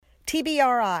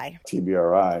TBRI.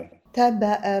 TBRI.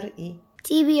 TBRI.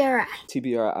 TBRI.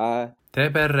 TBRI.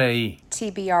 TBRI.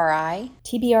 TBRI.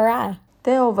 TBRI.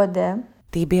 TOVD.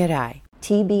 TBRI.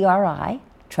 TBRI,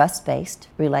 Trust-Based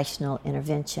Relational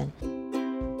Intervention.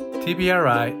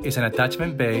 TBRI is an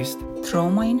attachment-based,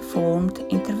 Trauma-informed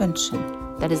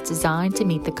intervention that is designed to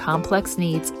meet the complex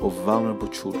needs of vulnerable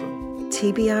children.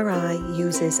 TBRI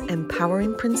uses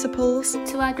empowering principles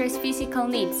To address physical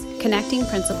needs. Connecting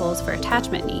principles for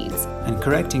attachment needs. And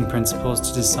correcting principles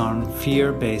to disarm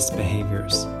fear-based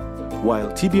behaviors.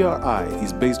 While TBRI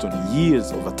is based on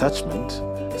years of attachment,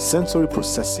 sensory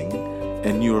processing,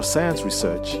 and neuroscience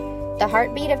research, The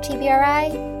heartbeat of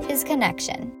TBRI is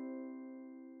connection.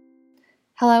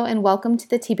 Hello and welcome to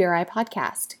the TBRI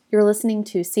podcast. You're listening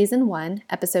to Season 1,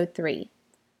 Episode 3.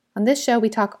 On this show, we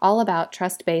talk all about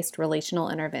trust-based relational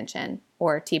intervention,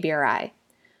 or TBRI.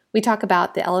 We talk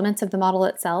about the elements of the model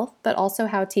itself, but also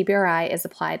how TBRI is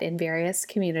applied in various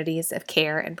communities of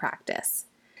care and practice.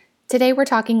 Today, we're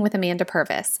talking with Amanda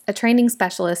Purvis, a training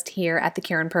specialist here at the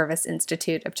Karen Purvis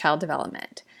Institute of Child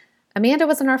Development. Amanda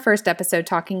was in our first episode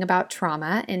talking about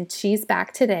trauma, and she's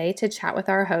back today to chat with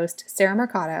our host, Sarah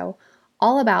Mercado,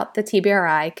 all about the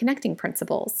TBRI connecting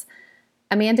principles.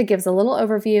 Amanda gives a little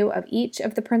overview of each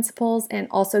of the principles and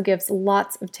also gives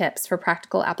lots of tips for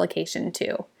practical application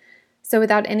too. So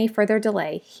without any further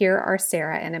delay, here are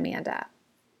Sarah and Amanda.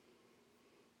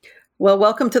 Well,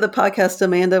 welcome to the podcast,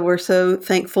 Amanda. We're so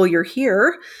thankful you're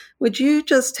here. Would you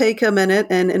just take a minute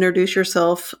and introduce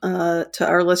yourself to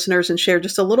our listeners and share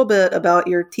just a little bit about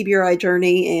your TBRI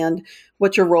journey and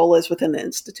what your role is within the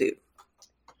Institute?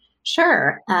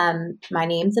 Sure. My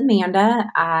name's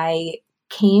Amanda. I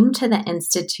came to the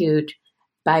Institute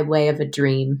by way of a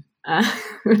dream.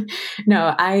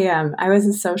 No, I was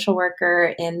a social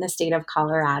worker in the state of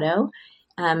Colorado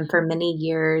for many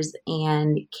years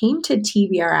and came to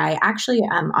TBRI actually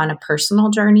on a personal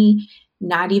journey,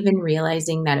 not even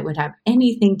realizing that it would have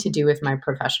anything to do with my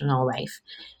professional life.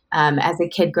 As a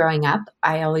kid growing up,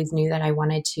 I always knew that I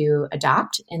wanted to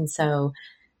adopt. And so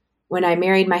when I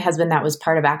married my husband, that was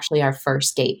part of actually our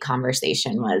first date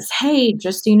conversation was, hey,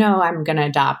 just so you know, I'm going to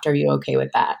adopt. Are you okay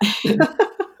with that?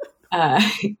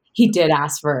 He did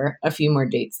ask for a few more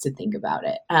dates to think about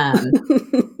it.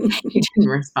 He didn't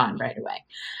respond right away.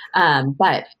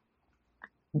 But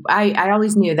I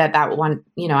always knew that one,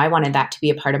 I wanted that to be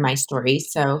a part of my story.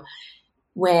 So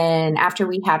after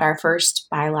we had our first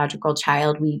biological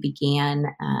child, we began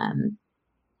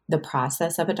the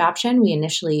process of adoption. We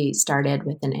initially started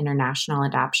with an international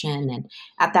adoption. And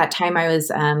at that time, I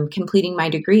was completing my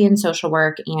degree in social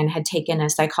work and had taken a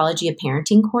psychology of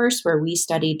parenting course where we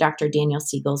studied Dr. Daniel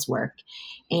Siegel's work.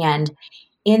 And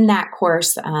in that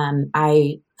course,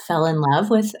 I fell in love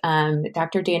with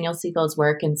Dr. Daniel Siegel's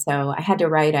work. And so I had to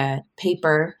write a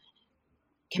paper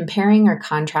comparing or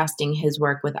contrasting his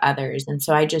work with others. And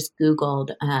so I just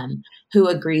Googled who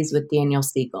agrees with Daniel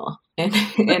Siegel.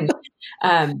 And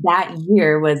that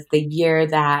year was the year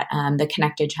that the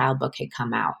Connected Child book had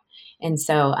come out. And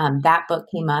so that book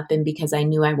came up. And because I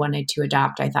knew I wanted to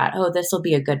adopt, I thought, this will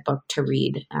be a good book to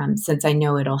read since I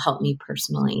know it'll help me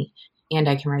personally. And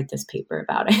I can write this paper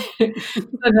about it.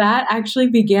 So that actually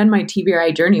began my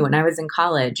TBRI journey when I was in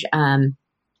college. And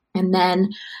then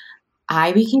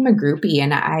I became a groupie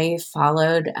and I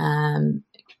followed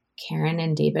Karen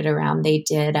and David around. They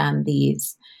did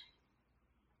these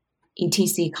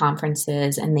ETC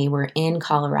conferences and they were in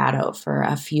Colorado for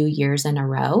a few years in a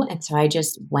row. And so I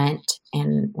just went.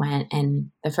 And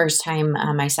the first time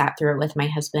I sat through it with my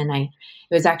husband, it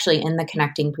was actually in the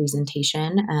connecting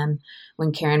presentation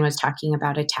when Karen was talking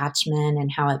about attachment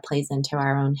and how it plays into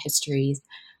our own histories.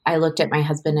 I looked at my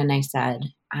husband and I said,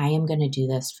 I am going to do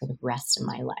this for the rest of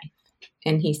my life.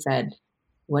 And he said,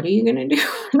 what are you going to do?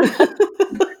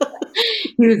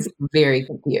 He was very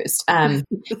confused. And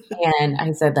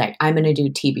I said, I'm going to do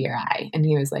TBRI. And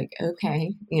he was like,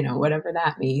 okay, whatever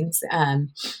that means.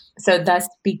 So thus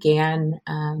began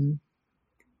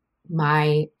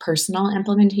my personal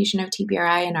implementation of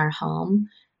TBRI in our home.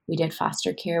 We did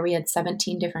foster care. We had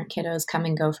 17 different kiddos come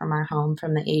and go from our home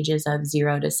from the ages of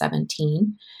 0 to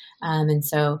 17. And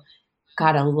so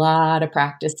got a lot of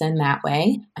practice in that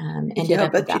way. I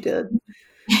bet you did.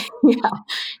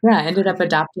 Ended up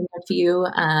adopting a few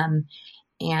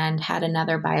and had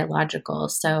another biological.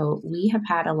 So we have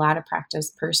had a lot of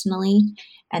practice personally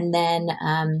and then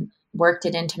worked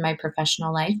it into my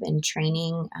professional life in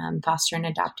training foster and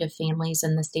adoptive families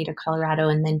in the state of Colorado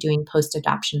and then doing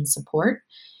post-adoption support.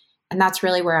 And that's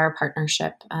really where our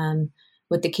partnership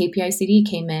with the KPICD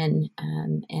came in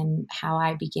and how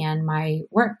I began my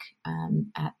work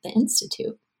at the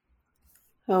Institute.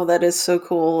 Oh, that is so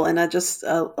cool. And I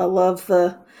love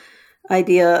the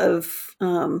idea of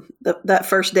that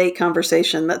first date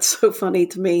conversation. That's so funny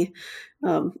to me.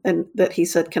 And that he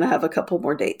said, can I have a couple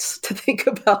more dates to think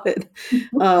about it?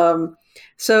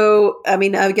 So, I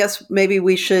mean, I guess maybe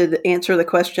we should answer the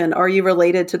question, are you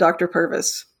related to Dr.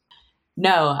 Purvis?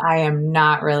 No, I am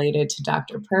not related to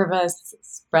Dr. Purvis.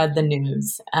 Spread the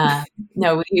news.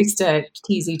 No, we used to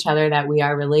tease each other that we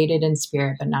are related in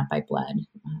spirit, but not by blood.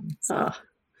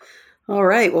 All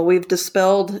right. Well, we've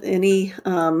dispelled any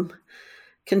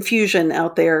confusion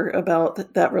out there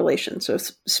about that relation. So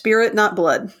spirit, not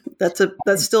blood. That's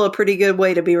still a pretty good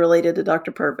way to be related to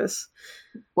Dr. Purvis.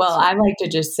 Well, I like to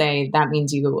just say that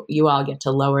means you all get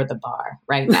to lower the bar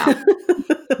right now.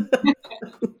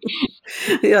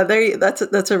 Yeah,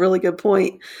 that's a really good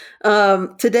point.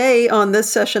 Today on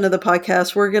this session of the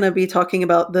podcast, we're going to be talking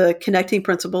about the connecting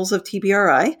principles of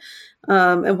TBRI.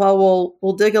 And while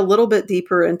we'll dig a little bit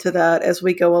deeper into that as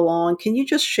we go along, can you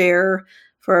just share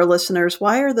for our listeners,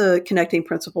 why are the connecting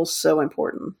principles so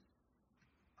important?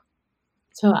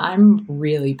 So I'm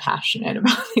really passionate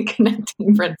about the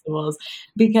connecting principles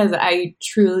because I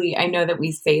know that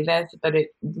we say this, but it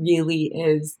really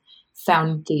is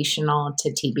foundational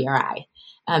to TBRI.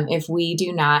 If we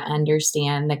do not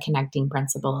understand the connecting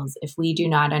principles, if we do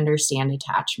not understand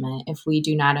attachment, if we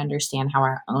do not understand how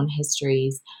our own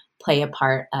histories play a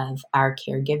part of our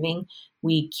caregiving,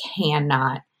 we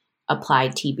cannot apply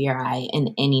TBRI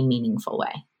in any meaningful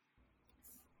way.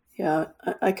 Yeah,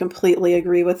 I completely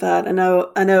agree with that. I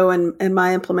know in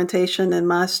my implementation and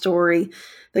my story,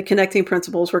 the connecting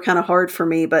principles were kind of hard for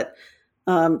me, but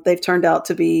they've turned out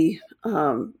to be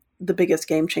the biggest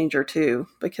game changer too,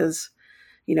 because,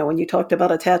 when you talked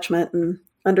about attachment and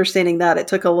understanding that, it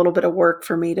took a little bit of work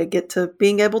for me to get to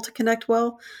being able to connect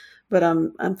well, but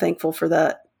I'm thankful for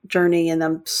that journey. And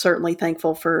I'm certainly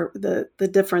thankful for the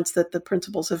difference that the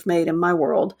principles have made in my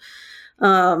world.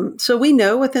 So we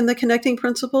know within the connecting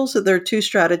principles that there are two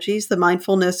strategies, the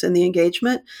mindfulness and the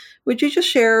engagement. Would you just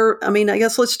share, I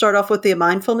guess let's start off with the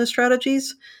mindfulness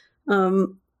strategies.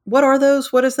 What are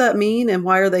those? What does that mean? And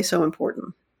why are they so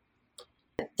important?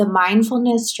 The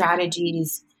mindfulness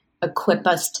strategies equip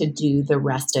us to do the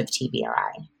rest of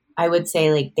TBRI. I would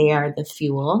say they are the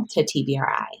fuel to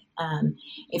TBRI.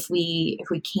 If we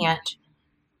can't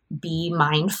be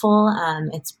mindful,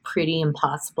 it's pretty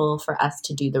impossible for us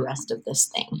to do the rest of this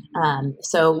thing.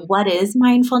 So what is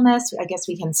mindfulness? I guess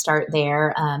we can start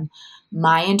there.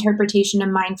 My interpretation of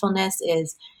mindfulness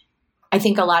is, I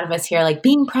think a lot of us here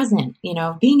being present,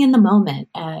 being in the moment.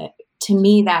 To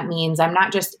me, that means I'm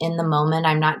not just in the moment.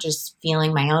 I'm not just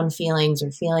feeling my own feelings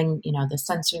or feeling, the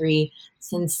sensory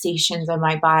sensations of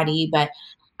my body, but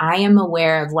I am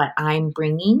aware of what I'm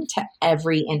bringing to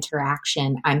every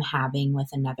interaction I'm having with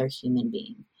another human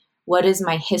being. What does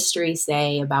my history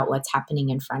say about what's happening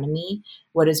in front of me?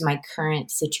 What does my current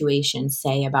situation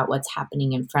say about what's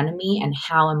happening in front of me? And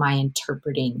how am I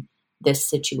interpreting this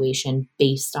situation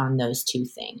based on those two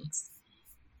things?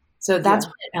 So that's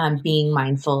what being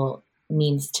mindful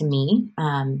means to me.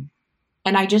 And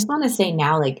I just want to say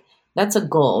now, that's a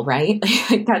goal, right?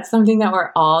 That's something that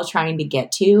we're all trying to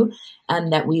get to,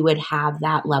 that we would have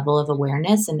that level of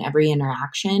awareness in every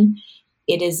interaction.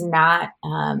 It is not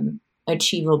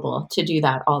achievable to do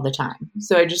that all the time.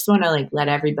 So I just want to let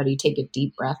everybody take a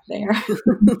deep breath there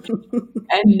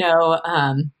and know,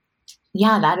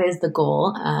 that is the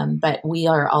goal. But we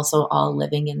are also all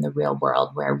living in the real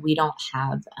world where we don't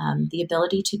have the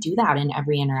ability to do that in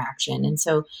every interaction. And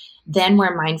so then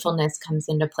where mindfulness comes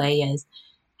into play is,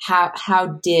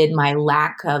 how did my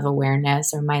lack of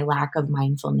awareness or my lack of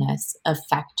mindfulness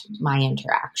affect my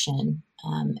interaction?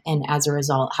 And as a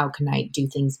result, how can I do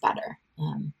things better?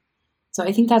 So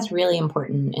I think that's really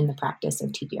important in the practice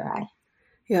of TBRI.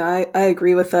 Yeah, I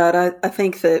agree with that. I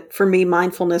think that for me,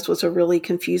 mindfulness was a really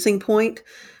confusing point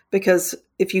because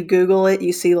if you Google it,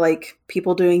 you see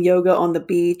people doing yoga on the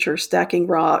beach or stacking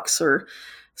rocks or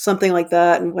something like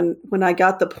that. And when I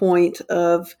got the point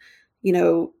of,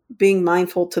 being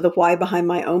mindful to the why behind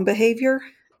my own behavior.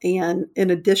 And in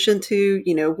addition to,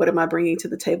 what am I bringing to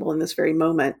the table in this very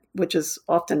moment, which is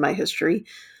often my history.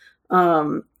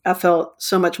 I felt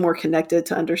so much more connected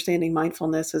to understanding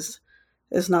mindfulness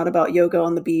is not about yoga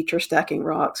on the beach or stacking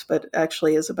rocks, but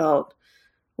actually is about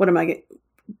what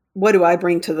do I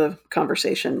bring to the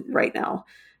conversation right now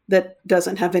that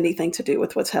doesn't have anything to do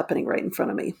with what's happening right in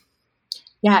front of me.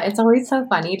 Yeah, it's always so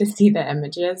funny to see the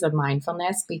images of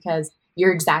mindfulness because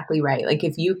you're exactly right.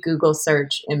 If you Google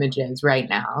search images right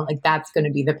now, that's going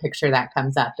to be the picture that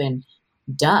comes up. And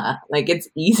duh, like it's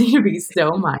easy to be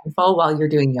so mindful while you're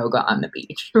doing yoga on the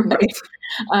beach,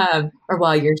 right? Or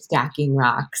while you're stacking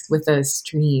rocks with a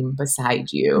stream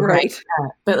beside you, right?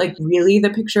 But like really the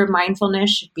picture of mindfulness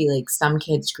should be like some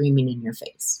kid screaming in your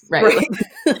face, right?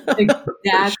 Like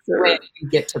that's when you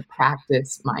get to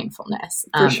practice mindfulness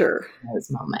for sure. In those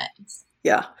moments.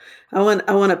 Yeah. I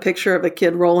want a picture of a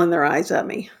kid rolling their eyes at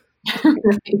me.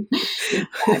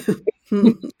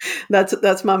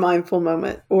 That's my mindful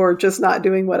moment, or just not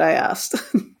doing what I asked.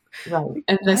 Right.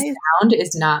 And the sound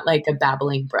is not like a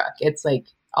babbling brook. It's like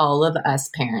all of us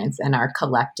parents and our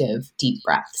collective deep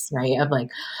breaths, right? Of like,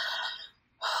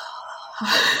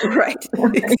 right.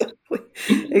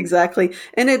 Exactly.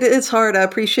 And it's hard. I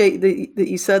appreciate that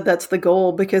you said that's the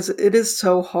goal, because it is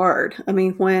so hard. I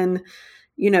mean, when,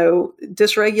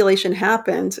 dysregulation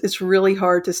happens, it's really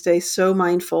hard to stay so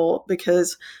mindful,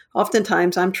 because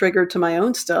oftentimes I'm triggered to my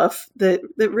own stuff that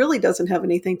really doesn't have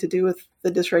anything to do with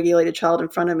the dysregulated child in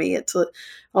front of me. It's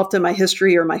often my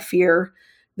history or my fear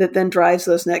that then drives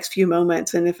those next few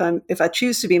moments. And if I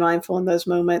choose to be mindful in those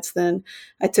moments, then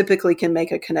I typically can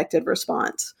make a connected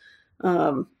response.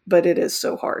 But it is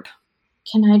so hard.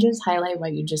 Can I just highlight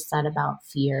what you just said about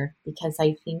fear? Because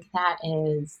I think that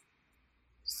is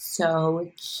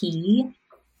so key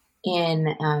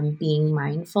in being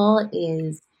mindful,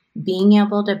 is being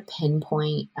able to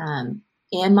pinpoint, am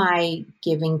I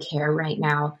giving care right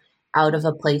now out of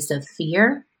a place of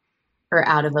fear or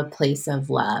out of a place of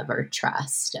love or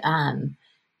trust?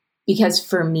 Because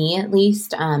for me, at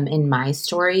least in my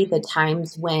story, the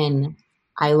times when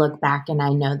I look back and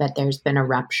I know that there's been a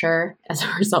rupture as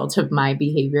a result of my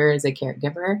behavior as a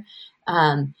caregiver,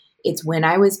 it's when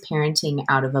I was parenting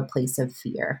out of a place of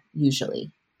fear,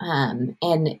 usually. And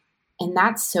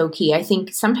that's so key. I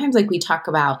think sometimes like we talk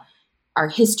about our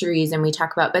histories and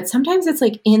but sometimes it's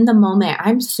like in the moment,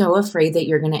 I'm so afraid that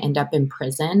you're going to end up in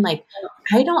prison. Like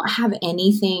I don't have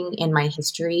anything in my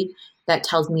history that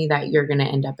tells me that you're going to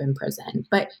end up in prison.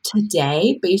 But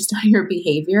today, based on your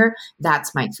behavior,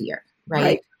 that's my fear,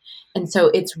 right? And so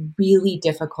it's really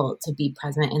difficult to be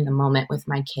present in the moment with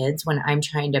my kids when I'm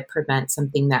trying to prevent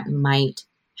something that might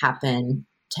happen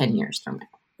 10 years from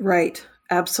now. Right.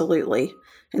 Absolutely.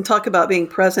 And talk about being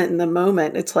present in the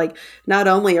moment. It's like, not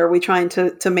only are we trying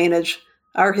to manage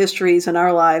our histories and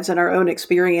our lives and our own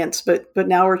experience, but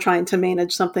now we're trying to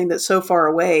manage something that's so far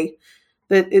away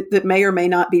that may or may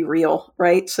not be real.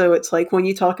 Right. So it's like, when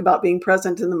you talk about being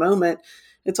present in the moment,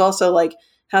 it's also like,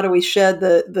 how do we shed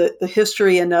the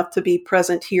history enough to be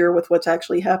present here with what's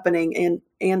actually happening,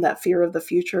 and that fear of the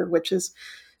future, which is,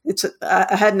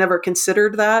 I had never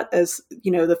considered that as,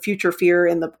 the future fear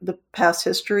and the past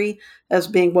history as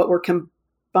being what we're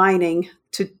combining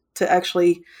to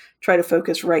actually try to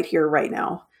focus right here, right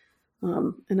now.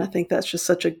 And I think that's just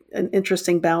such an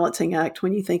interesting balancing act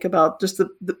when you think about just the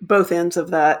both ends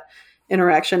of that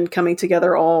interaction coming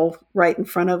together all right in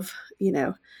front of,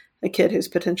 a kid who's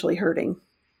potentially hurting.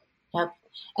 Yep.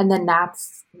 And then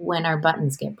that's when our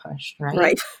buttons get pushed, right?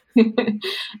 Right.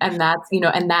 And that's,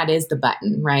 and that is the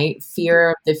button, right?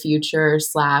 Fear of the future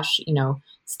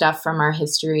 / stuff from our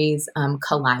histories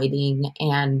colliding,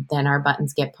 and then our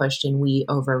buttons get pushed and we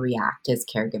overreact as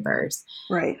caregivers.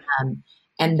 Right.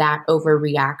 And that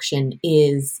overreaction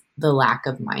is the lack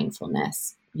of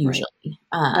mindfulness, usually.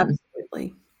 Right.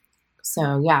 Absolutely.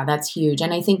 So yeah, that's huge.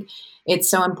 And I think it's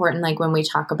so important, like when we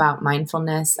talk about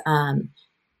mindfulness,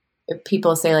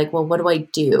 people say like, well, what do I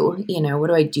do? What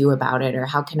do I do about it? Or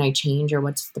how can I change? Or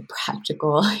what's the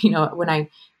practical, when I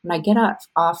get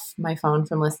off my phone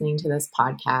from listening to this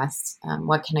podcast,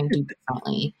 what can I do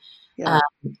differently? Yeah.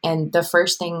 And the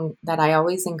first thing that I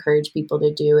always encourage people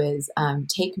to do is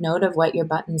take note of what your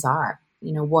buttons are.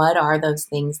 What are those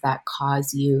things that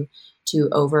cause you to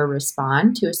over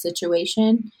respond to a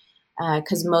situation?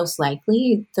 Because most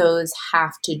likely those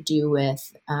have to do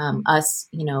with us,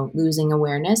 losing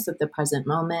awareness of the present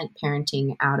moment,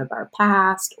 parenting out of our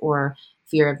past, or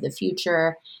fear of the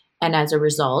future. And as a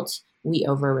result, we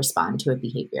over respond to a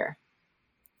behavior.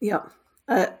 Yeah,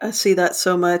 I see that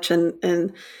so much.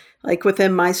 And like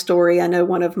within my story, I know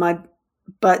one of my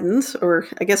buttons, or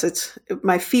I guess it's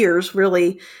my fears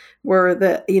really, were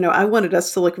that, I wanted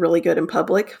us to look really good in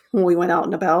public when we went out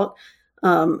and about.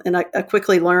 And I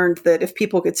quickly learned that if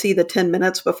people could see the 10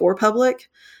 minutes before public,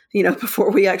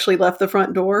 before we actually left the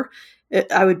front door,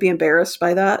 I would be embarrassed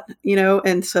by that,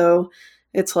 and so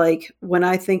it's like, when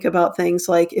I think about things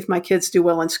like if my kids do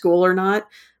well in school or not,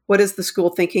 what is the school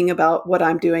thinking about what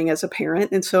I'm doing as a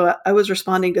parent? And so I was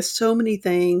responding to so many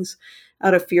things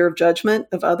out of fear of judgment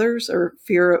of others, or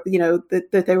fear,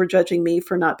 that they were judging me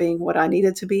for not being what I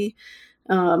needed to be.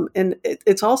 And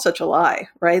it's all such a lie,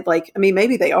 right? Like, I mean,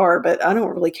 maybe they are, but I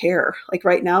don't really care. Like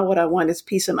right now, what I want is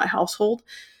peace in my household.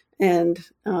 And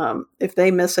if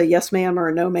they miss a yes, ma'am, or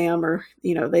a no, ma'am, or,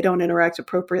 they don't interact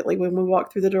appropriately when we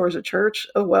walk through the doors of church,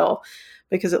 oh, well,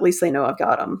 because at least they know I've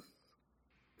got them.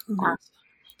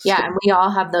 Yeah. And we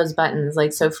all have those buttons.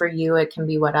 Like, so for you, it can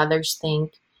be what others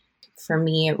think. For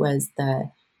me, it was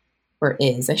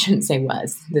I shouldn't say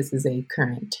was, this is a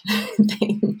current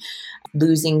thing,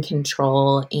 losing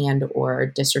control and or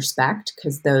disrespect,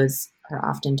 because those are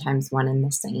oftentimes one and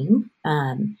the same.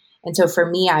 And so for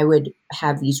me, I would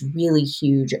have these really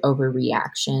huge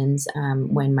overreactions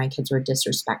when my kids were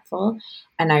disrespectful.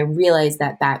 And I realized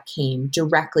that came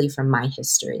directly from my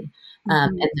history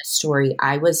and the story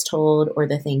I was told or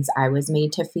the things I was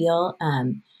made to feel,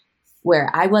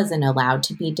 where I wasn't allowed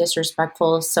to be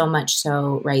disrespectful, so much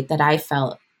so, right, that I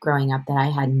felt growing up that I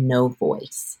had no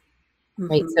voice,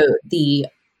 right? So the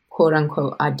quote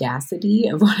unquote audacity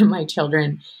of one of my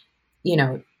children,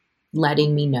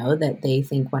 letting me know that they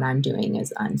think what I'm doing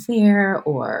is unfair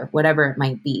or whatever it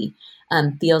might be,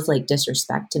 feels like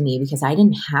disrespect to me because I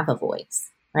didn't have a voice,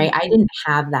 right? I didn't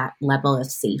have that level of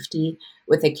safety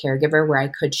with a caregiver where I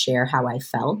could share how I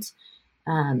felt.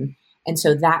 And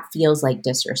so that feels like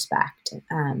disrespect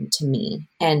to me.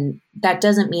 And that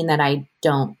doesn't mean that I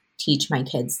don't teach my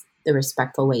kids the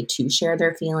respectful way to share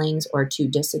their feelings or to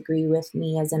disagree with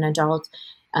me as an adult.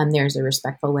 There's a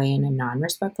respectful way and a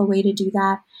non-respectful way to do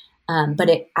that. But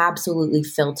it absolutely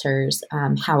filters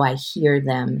how I hear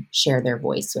them share their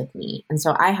voice with me. And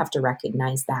so I have to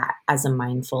recognize that as a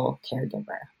mindful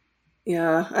caregiver.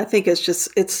 Yeah, I think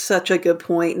it's such a good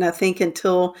point. And I think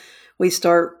until we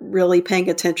start really paying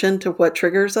attention to what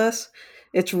triggers us,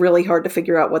 it's really hard to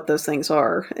figure out what those things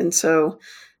are. And so,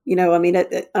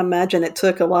 I imagine it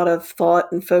took a lot of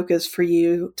thought and focus for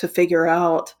you to figure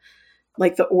out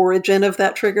like the origin of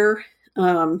that trigger.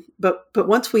 But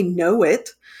once we know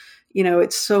it,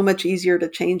 it's so much easier to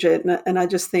change it. And I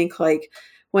just think like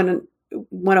when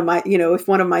one of my, if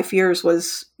one of my fears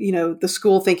was, the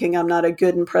school thinking I'm not a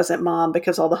good and present mom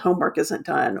because all the homework isn't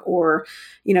done or,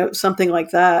 something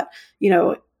like that,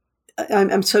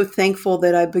 I'm so thankful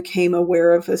that I became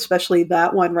aware of, especially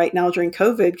that one right now during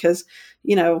COVID, because,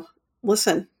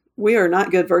 listen, we are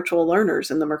not good virtual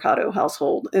learners in the Mercado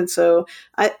household. And so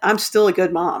I'm still a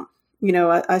good mom.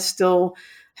 I still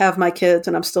have my kids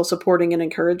and I'm still supporting and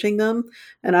encouraging them.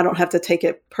 And I don't have to take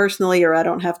it personally, or I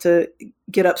don't have to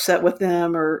get upset with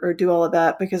them or do all of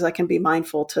that, because I can be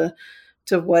mindful to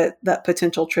what that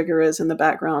potential trigger is in the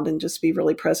background and just be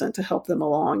really present to help them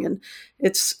along. And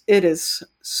it is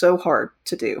so hard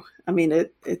to do. I mean,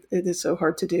 it is so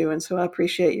hard to do. And so I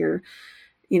appreciate your,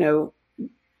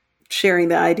 sharing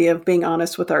the idea of being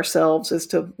honest with ourselves as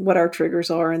to what our triggers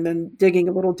are, and then digging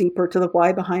a little deeper to the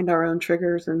why behind our own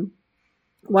triggers and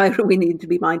why do we need to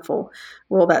be mindful?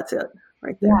 Well, that's it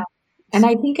right there. Yeah. And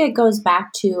I think it goes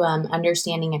back to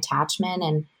understanding attachment.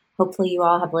 And hopefully you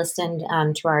all have listened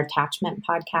to our attachment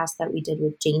podcast that we did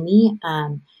with Jamie.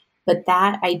 But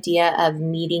that idea of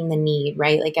meeting the need,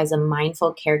 right? Like as a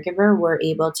mindful caregiver, we're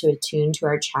able to attune to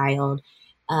our child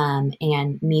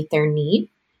and meet their need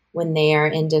when they are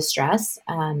in distress.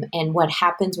 And what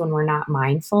happens when we're not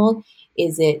mindful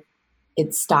is it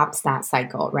stops that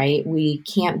cycle, right? We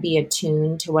can't be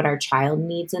attuned to what our child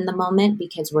needs in the moment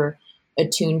because we're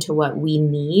attuned to what we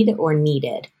need or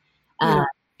needed.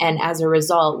 And as a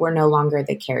result, we're no longer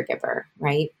the caregiver,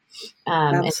 right?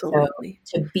 Absolutely. And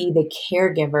so to be the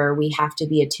caregiver, we have to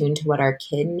be attuned to what our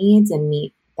kid needs and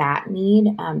meet that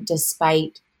need,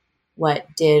 despite what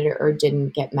did or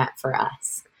didn't get met for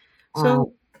us.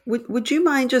 So would you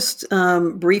mind just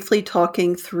briefly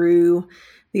talking through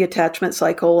the attachment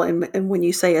cycle, and when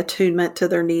you say attunement to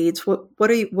their needs, what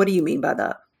do you mean by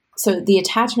that? So the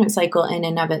attachment cycle in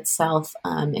and of itself,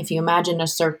 if you imagine a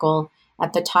circle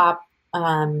at the top,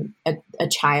 a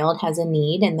child has a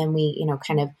need, and then we,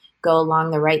 kind of go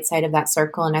along the right side of that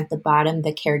circle, and at the bottom,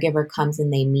 the caregiver comes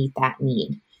and they meet that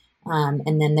need.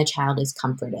 And then the child is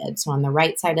comforted. So on the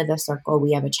right side of the circle,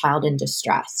 we have a child in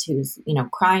distress who's,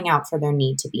 crying out for their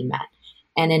need to be met.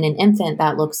 And in an infant,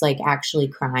 that looks like actually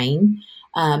crying.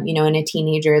 In a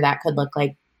teenager, that could look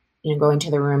like, going to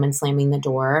the room and slamming the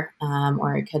door.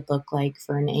 Or it could look like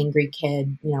for an angry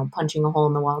kid, punching a hole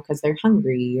in the wall because they're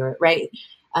hungry, or right.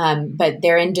 But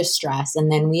they're in distress.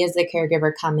 And then we as the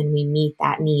caregiver come and we meet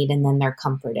that need, and then they're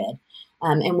comforted.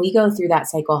 And we go through that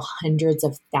cycle hundreds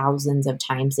of thousands of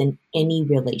times in any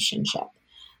relationship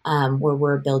where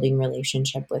we're building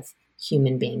relationship with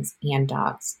human beings and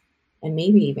dogs and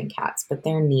maybe even cats, but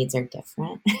their needs are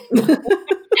different.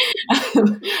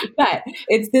 But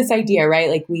it's this idea, right?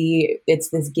 Like it's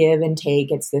this give and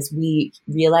take. It's this, we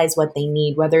realize what they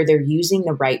need, whether they're using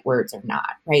the right words or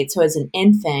not, right? So as an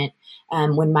infant,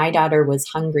 when my daughter was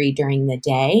hungry during the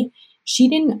day, she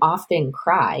didn't often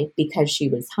cry because she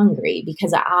was hungry,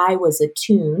 because I was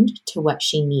attuned to what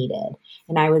she needed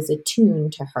and I was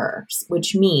attuned to her,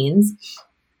 which means,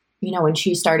 when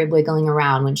she started wiggling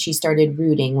around, when she started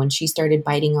rooting, when she started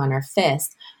biting on her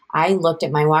fist, I looked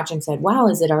at my watch and said, wow,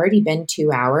 has it already been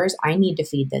 2 hours? I need to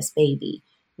feed this baby,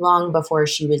 long before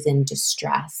she was in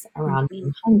distress around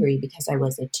being hungry, because I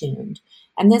was attuned.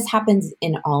 And this happens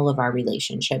in all of our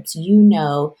relationships.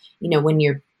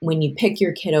 When you pick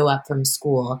your kiddo up from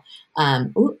school,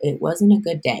 it wasn't a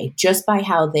good day, just by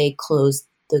how they closed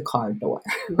the car door,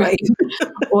 right?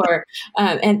 Or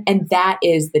and that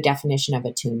is the definition of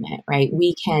attunement, right?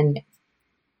 We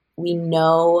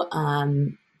know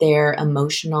their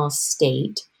emotional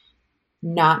state,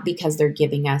 not because they're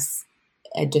giving us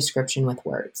a description with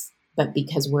words, but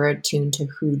because we're attuned to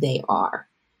who they are.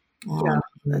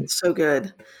 That's so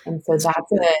good. And so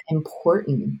that's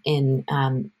important in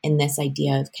this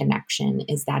idea of connection,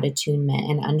 is that attunement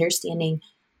and understanding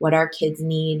what our kids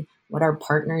need, what our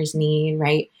partners need,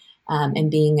 right? And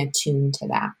being attuned to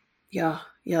that. Yeah,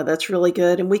 that's really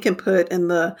good. And we can put in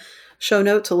the show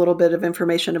notes a little bit of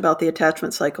information about the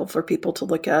attachment cycle for people to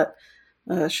look at,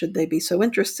 should they be so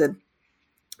interested.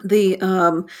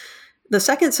 The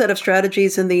second set of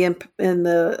strategies in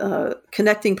the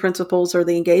connecting principles are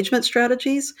the engagement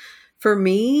strategies. For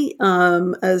me,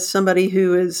 as somebody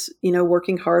who is,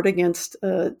 working hard against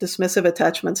dismissive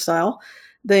attachment style,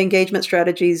 the engagement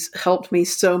strategies helped me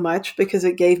so much because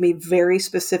it gave me very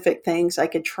specific things I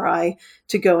could try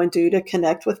to go and do to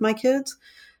connect with my kids.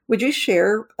 Would you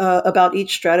share about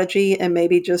each strategy and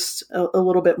maybe just a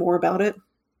little bit more about it?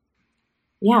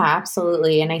 Yeah,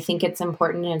 absolutely. And I think it's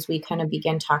important as we kind of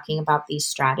begin talking about these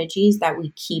strategies that we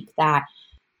keep that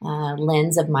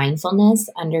lens of mindfulness,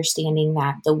 understanding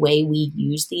that the way we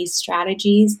use these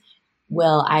strategies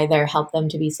will either help them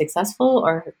to be successful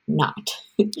or not.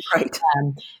 Right.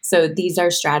 So these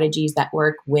are strategies that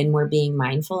work when we're being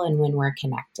mindful and when we're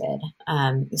connected.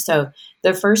 So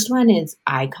the first one is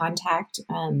eye contact.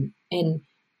 And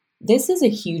this is a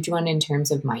huge one in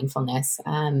terms of mindfulness.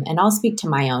 And I'll speak to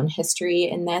my own history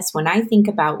in this. When I think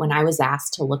about when I was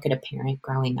asked to look at a parent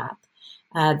growing up,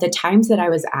 the times that I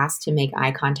was asked to make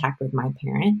eye contact with my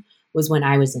parent was when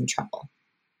I was in trouble.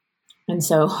 And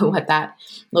so what that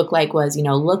looked like was,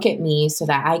 look at me so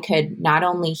that I could not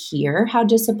only hear how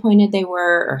disappointed they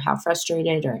were or how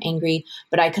frustrated or angry,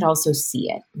 but I could also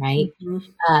see it, right?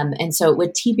 Mm-hmm. And so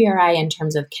with TBRI, in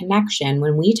terms of connection,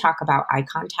 when we talk about eye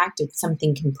contact, it's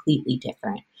something completely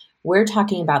different. We're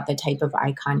talking about the type of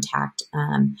eye contact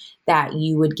that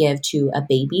you would give to a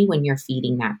baby when you're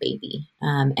feeding that baby.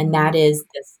 And that is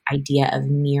this idea of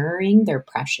mirroring their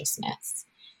preciousness.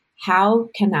 How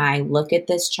can I look at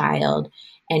this child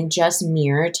and just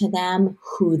mirror to them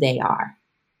who they are?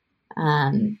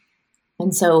 And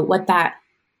so what that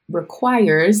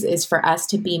requires is for us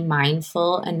to be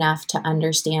mindful enough to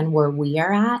understand where we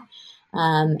are at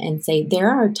and say,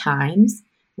 there are times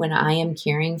when I am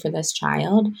caring for this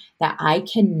child that I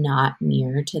cannot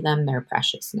mirror to them their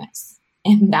preciousness.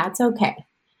 And that's okay.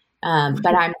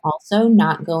 But I'm also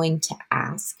not going to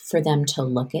ask for them to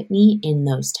look at me in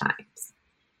those times.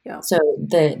 Yeah. So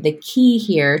the key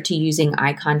here to using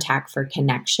eye contact for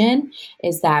connection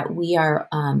is that we are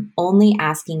only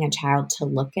asking a child to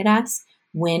look at us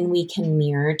when we can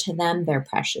mirror to them their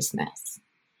preciousness.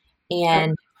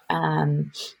 And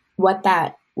what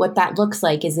that looks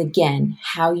like is, again,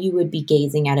 how you would be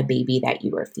gazing at a baby that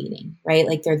you were feeding, right?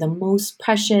 Like they're the most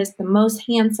precious, the most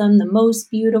handsome, the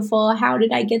most beautiful. How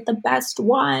did I get the best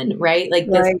one, right? Like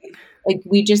this. Right. Like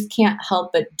we just can't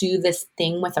help but do this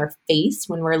thing with our face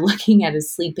when we're looking at a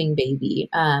sleeping baby.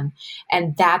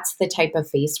 And that's the type of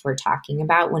face we're talking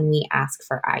about when we ask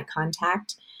for eye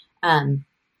contact.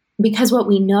 Because what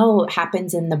we know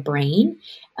happens in the brain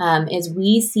is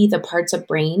we see the parts of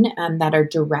brain that are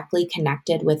directly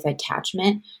connected with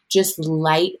attachment just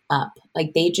light up.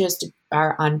 Like they just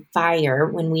are on fire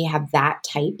when we have that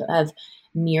type of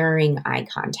mirroring eye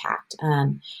contact.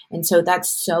 And so that's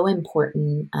so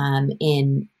important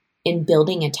in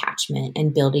building attachment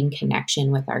and building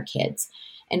connection with our kids.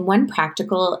 And one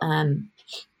practical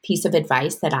piece of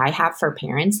advice that I have for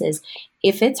parents is,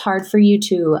 if it's hard for you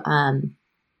to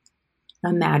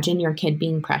imagine your kid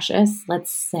being precious,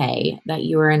 let's say that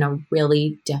you are in a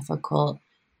really difficult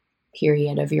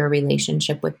period of your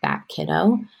relationship with that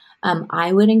kiddo,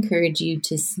 I would encourage you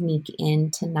to sneak in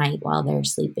tonight while they're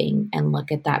sleeping and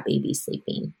look at that baby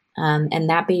sleeping. And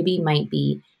that baby might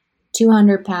be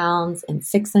 200 pounds and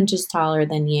 6 inches taller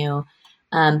than you.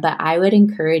 But I would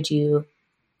encourage you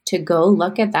to go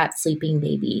look at that sleeping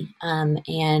baby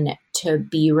and to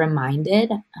be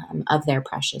reminded of their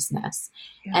preciousness.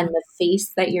 Yeah. And the face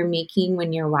that you're making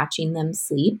when you're watching them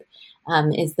sleep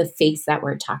is the face that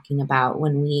we're talking about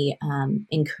when we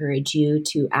encourage you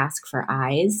to ask for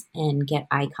eyes and get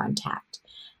eye contact.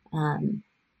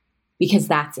 Because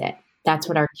that's it. That's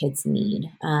what our kids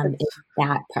need, is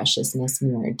that preciousness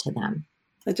mirrored to them.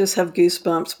 I just have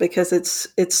goosebumps because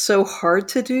it's so hard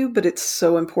to do, but it's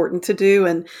so important to do.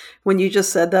 And when you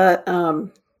just said that,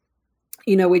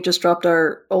 we just dropped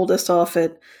our oldest off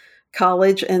at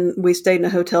college and we stayed in a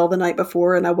hotel the night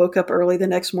before, and I woke up early the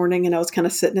next morning and I was kind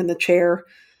of sitting in the chair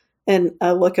and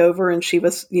I look over and she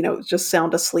was, just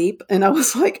sound asleep. And I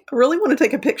was like, I really want to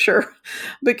take a picture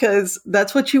because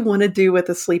that's what you want to do with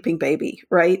a sleeping baby,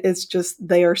 right? It's just,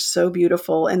 they are so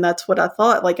beautiful. And that's what I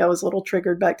thought. Like I was a little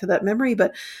triggered back to that memory,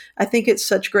 but I think it's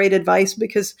such great advice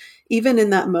because even in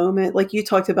that moment, like you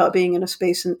talked about being in a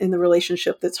space in the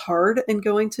relationship that's hard and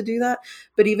going to do that.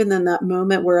 But even in that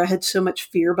moment where I had so much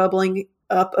fear bubbling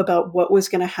up about what was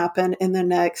going to happen in the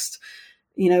next,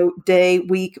 day,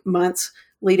 week, months,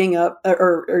 leading up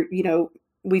or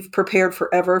we've prepared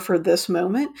forever for this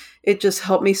moment. It just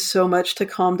helped me so much to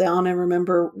calm down and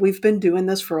remember we've been doing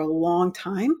this for a long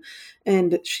time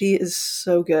and she is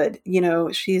so good.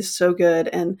 She is so good.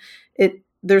 And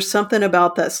there's something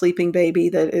about that sleeping baby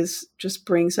that just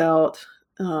brings out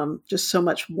just so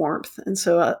much warmth. And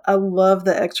so I love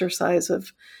the exercise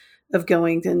of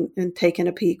going and taking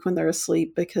a peek when they're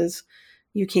asleep because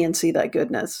you can see that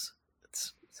goodness.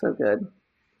 It's so good.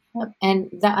 And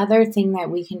the other thing that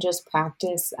we can just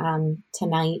practice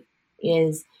tonight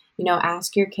is,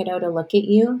 ask your kiddo to look at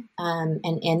you and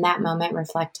in that moment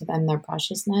reflect to them their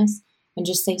preciousness and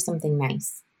just say something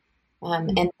nice.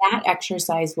 And that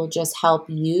exercise will just help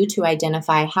you to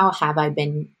identify how have I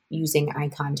been using eye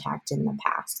contact in the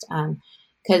past.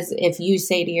 Because if you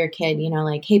say to your kid,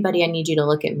 like, hey, buddy, I need you to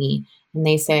look at me. And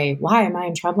they say, why? Am I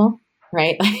in trouble?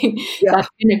 Right? That's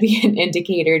going to be an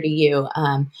indicator to you.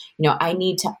 I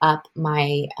need to up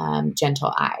my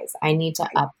gentle eyes. I need to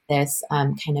up this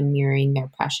kind of mirroring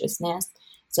their preciousness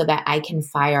so that I can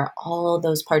fire all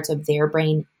those parts of their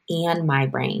brain and my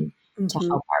brain to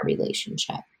help our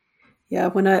relationship. Yeah.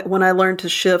 When I learned to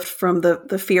shift from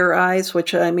the fear eyes,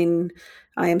 which I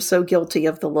am so guilty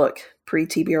of the look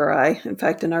pre-TBRI. In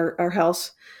fact, in our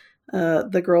house,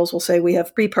 the girls will say we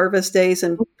have pre-Purvis days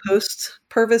and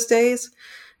post-Purvis days.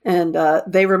 And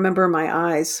they remember my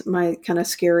eyes, my kind of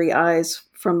scary eyes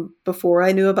from before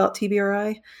I knew about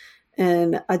TBRI.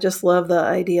 And I just love the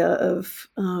idea of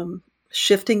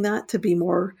shifting that to be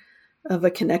more of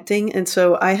a connecting. And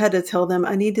so I had to tell them,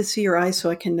 I need to see your eyes so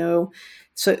I can know,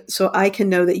 so I can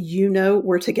know that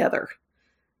we're together,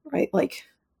 right? Like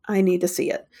I need to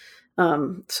see it.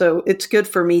 So it's good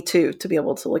for me too, to be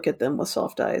able to look at them with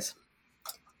soft eyes.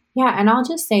 Yeah. And I'll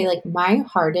just say like my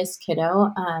hardest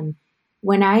kiddo,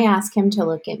 when I ask him to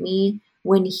look at me,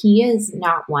 when he is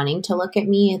not wanting to look at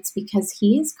me, it's because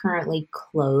he is currently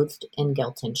clothed in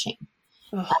guilt and shame.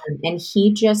 And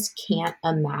he just can't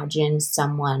imagine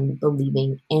someone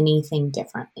believing anything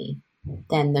differently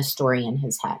than the story in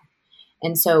his head.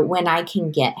 And so when I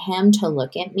can get him to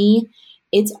look at me,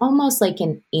 it's almost like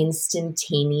an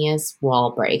instantaneous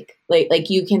wall break. Like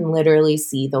you can literally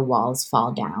see the walls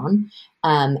fall down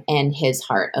and his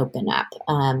heart open up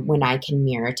when I can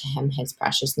mirror to him his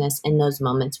preciousness in those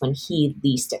moments when he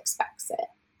least expects it.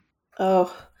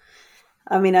 Oh,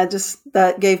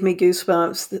 that gave me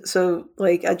goosebumps. So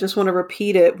like, I just want to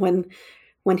repeat it.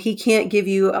 When he can't give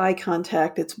you eye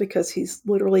contact, it's because he's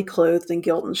literally clothed in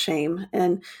guilt and shame.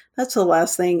 And that's the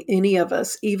last thing any of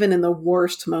us, even in the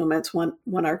worst moments, want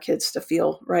our kids to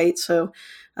feel, right? So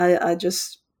I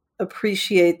just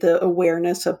appreciate the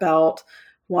awareness about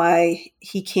why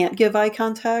he can't give eye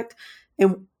contact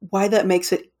and why that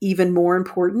makes it even more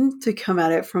important to come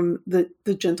at it from the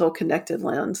gentle, connected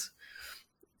lens.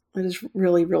 It is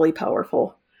really, really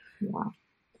powerful. Yeah.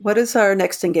 What is our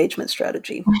next engagement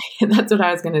strategy? That's what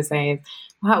I was going to say.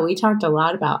 Wow, we talked a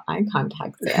lot about eye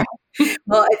contact there.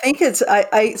 Well, I think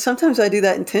I sometimes I do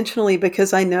that intentionally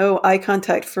because I know eye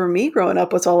contact for me growing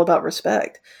up was all about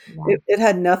respect. Yeah. It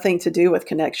had nothing to do with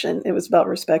connection. It was about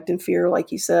respect and fear,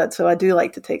 like you said. So I do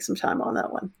like to take some time on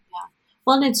that one. Yeah.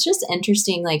 Well, and it's just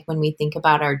interesting, like when we think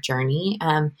about our journey,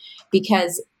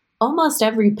 because almost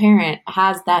every parent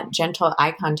has that gentle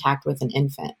eye contact with an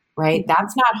infant. Right?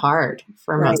 That's not hard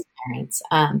for most parents.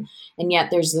 And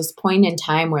yet there's this point in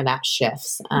time where that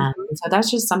shifts. So that's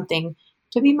just something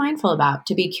to be mindful about,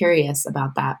 to be curious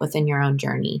about that within your own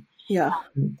journey. Yeah.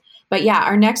 But yeah,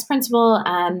 our next principle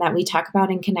that we talk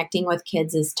about in connecting with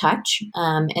kids is touch.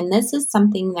 And this is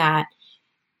something that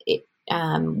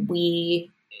we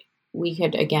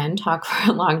could, again, talk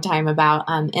for a long time about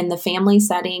in the family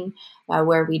setting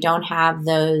where we don't have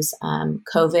those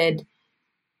COVID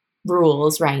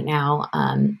rules right now.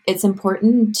 It's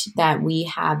important that we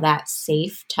have that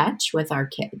safe touch with our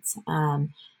kids.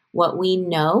 What we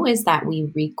know is that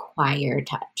we require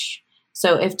touch.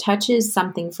 So if touch is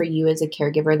something for you as a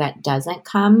caregiver that doesn't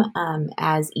come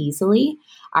as easily,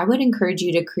 I would encourage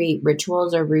you to create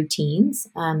rituals or routines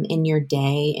in your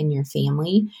day and your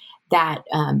family that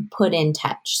put in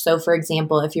touch. So for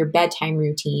example, if your bedtime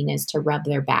routine is to rub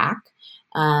their back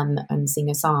and sing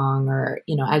a song, or,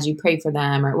 as you pray for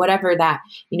them, or whatever that,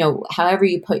 however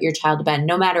you put your child to bed,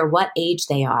 no matter what age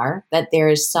they are, that there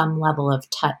is some level of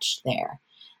touch there.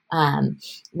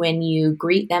 When you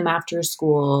greet them after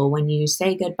school, when you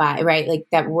say goodbye, right? Like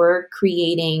that we're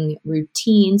creating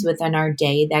routines within our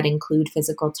day that include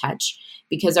physical touch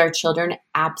because our children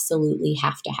absolutely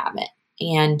have to have it.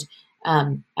 And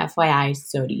FYI,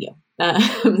 so do you.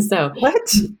 So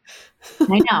what?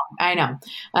 I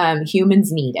know.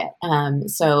 Humans need it.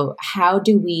 So how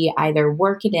do we either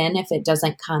work it in if it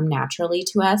doesn't come naturally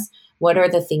to us? What are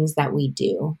the things that we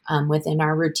do within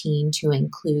our routine to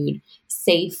include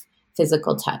safe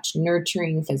physical touch,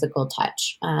 nurturing physical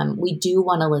touch? We do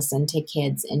want to listen to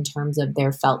kids in terms of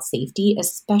their felt safety,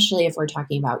 especially if we're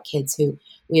talking about kids who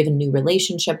we have a new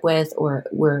relationship with, or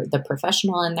we're the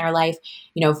professional in their life.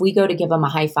 If we go to give them a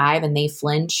high five and they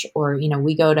flinch, or,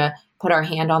 we go to put our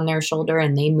hand on their shoulder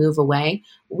and they move away,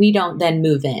 we don't then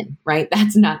move in, right?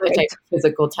 That's not the type of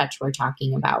physical touch we're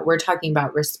talking about. We're talking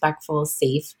about respectful,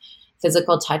 safe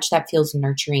physical touch that feels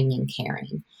nurturing and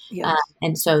caring. Yes.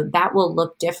 And so that will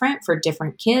look different for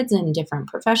different kids and different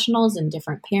professionals and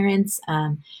different parents.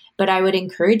 But I would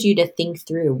encourage you to think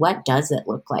through, what does it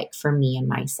look like for me in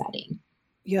my setting?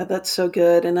 Yeah, that's so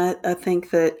good. And I think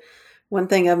that one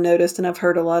thing I've noticed, and I've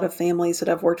heard a lot of families that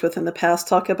I've worked with in the past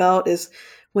talk about, is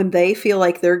when they feel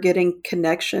like they're getting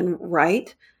connection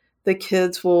right, the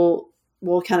kids will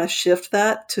kind of shift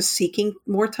that to seeking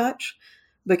more touch,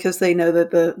 because they know that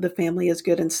the family is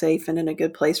good and safe and in a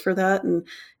good place for that. And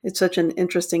it's such an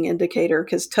interesting indicator,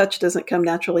 because touch doesn't come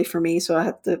naturally for me.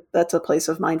 So that's a place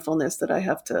of mindfulness that I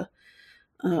have to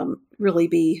really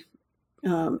be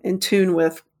in tune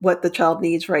with what the child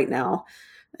needs right now.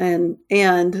 And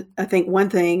I think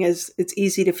one thing is, it's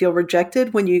easy to feel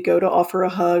rejected when you go to offer a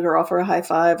hug or offer a high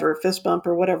five or a fist bump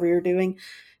or whatever you're doing,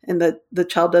 and the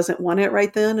child doesn't want it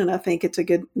right then. And I think it's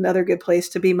another good place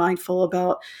to be mindful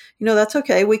about, that's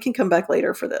okay. We can come back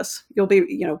later for this. You'll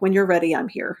be, when you're ready, I'm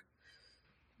here.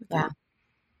 Yeah,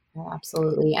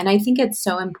 absolutely. And I think it's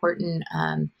so important.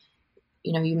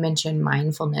 You mentioned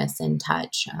mindfulness and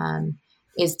touch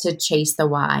is to chase the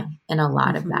why in a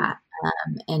lot of that,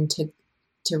 and to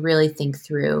really think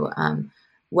through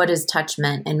what has touch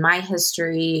meant in my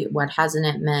history, what hasn't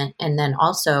it meant, and then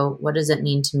also what does it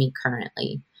mean to me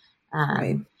currently.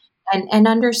 Right. And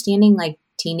understanding, like,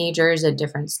 teenagers at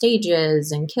different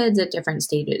stages and kids at different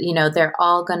stages, they're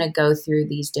all going to go through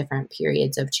these different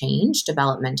periods of change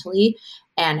developmentally.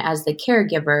 And as the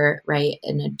caregiver, right,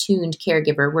 an attuned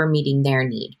caregiver, we're meeting their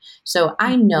need. So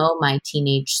I know my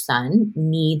teenage son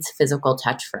needs physical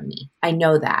touch from me. I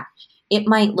know that. It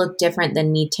might look different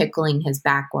than me tickling his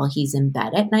back while he's in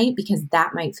bed at night, because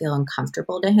that might feel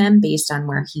uncomfortable to him based on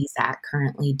where he's at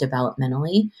currently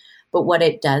developmentally. But what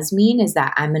it does mean is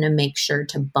that I'm going to make sure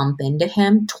to bump into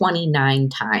him 29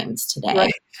 times today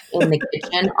in the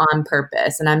kitchen on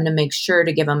purpose. And I'm going to make sure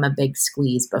to give him a big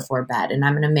squeeze before bed. And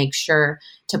I'm going to make sure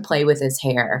to play with his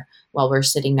hair while we're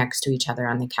sitting next to each other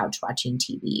on the couch watching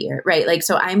TV.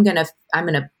 So I'm going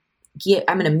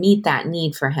to meet that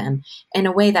need for him in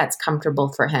a way that's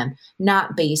comfortable for him,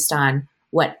 not based on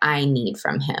what I need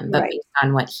from him, but based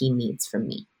on what he needs from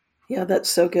me. Yeah, that's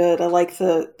so good. I like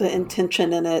the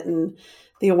intention in it and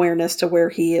the awareness to where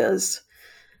he is.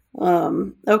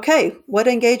 Okay, what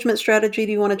engagement strategy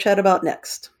do you want to chat about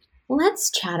next?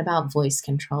 Let's chat about voice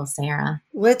control, Sarah.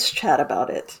 Let's chat about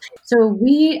it. So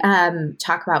we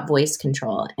talk about voice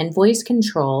control, and voice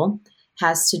control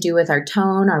has to do with our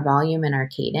tone, our volume, and our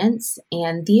cadence.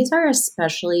 And these are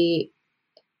especially,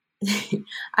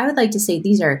 I would like to say,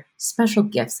 these are special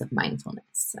gifts of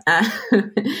mindfulness,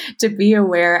 to be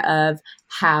aware of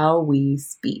how we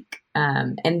speak.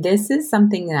 And this is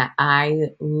something that I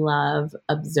love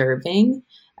observing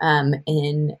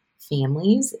in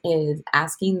families, is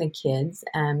asking the kids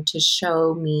to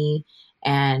show me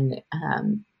and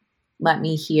let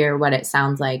me hear what it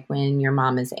sounds like when your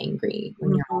mom is angry,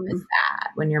 when your mom mom is sad,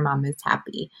 when your mom is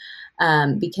happy,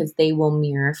 because they will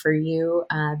mirror for you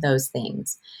those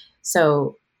things.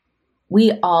 So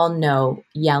we all know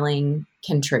yelling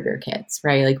can trigger kids,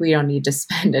 right? Like we don't need to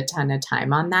spend a ton of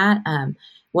time on that.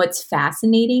 What's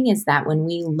fascinating is that when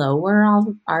we lower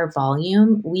our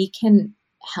volume, we can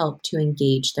help to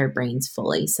engage their brains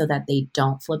fully so that they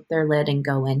don't flip their lid and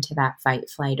go into that fight,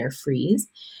 flight, or freeze.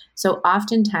 So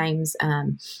oftentimes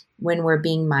when we're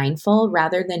being mindful,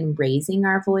 rather than raising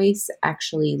our voice,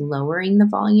 actually lowering the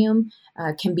volume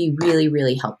can be really,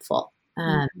 really helpful.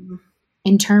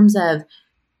 In terms of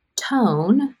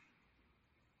tone,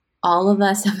 all of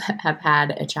us have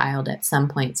had a child at some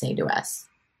point say to us,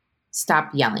 "Stop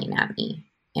yelling at me."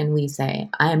 And we say,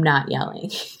 "I am not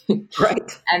yelling."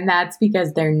 Right. And that's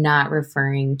because they're not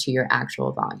referring to your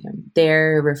actual volume.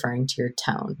 They're referring to your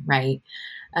tone, right?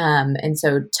 And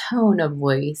so tone of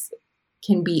voice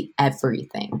can be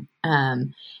everything.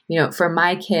 For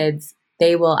my kids,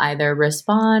 they will either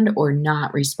respond or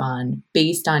not respond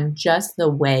based on just the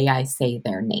way I say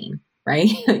their name, right?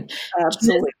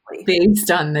 Absolutely. Based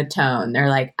on the tone. They're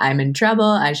like, "I'm in trouble.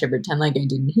 I should pretend like I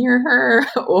didn't hear her,"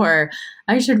 or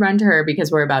 "I should run to her because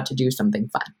we're about to do something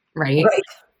fun," right?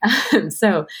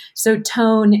 So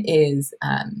tone is,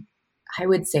 I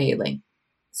would say, like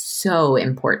so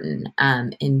important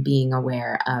in being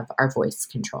aware of our voice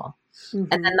control. And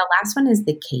then the last one is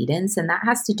the cadence, and that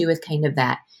has to do with kind of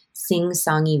that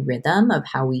sing-songy rhythm of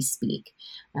how we speak.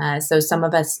 So some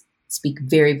of us speak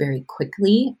very, very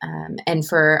quickly. And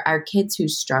for our kids who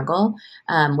struggle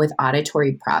with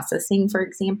auditory processing, for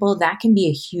example, that can be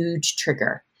a huge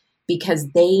trigger because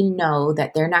they know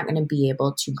that they're not going to be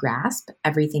able to grasp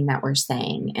everything that we're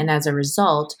saying. And as a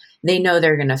result, they know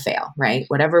they're going to fail, right?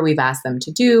 Whatever we've asked them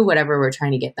to do, whatever we're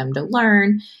trying to get them to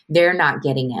learn, they're not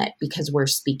getting it because we're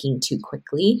speaking too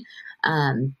quickly.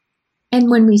 And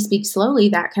when we speak slowly,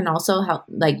 that can also help,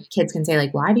 like kids can say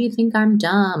like, "Why do you think I'm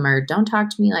dumb?" or "Don't talk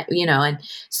to me like," and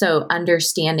so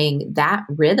understanding that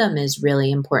rhythm is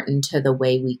really important to the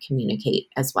way we communicate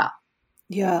as well.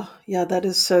 Yeah, that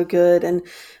is so good. And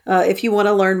if you want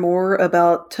to learn more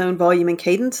about tone, volume, and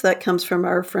cadence, that comes from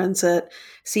our friends at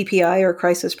CPI or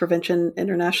Crisis Prevention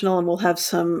International, and we'll have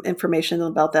some information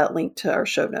about that linked to our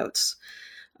show notes.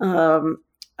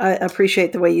 I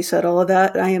appreciate the way you said all of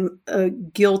that. I am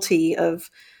guilty of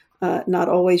not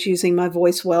always using my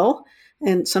voice well,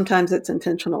 and sometimes it's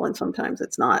intentional and sometimes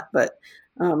it's not. But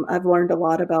I've learned a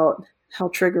lot about how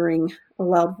triggering a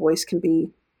loud voice can be,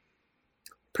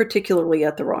 particularly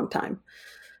at the wrong time.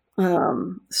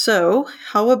 So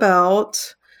how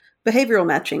about behavioral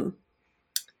matching?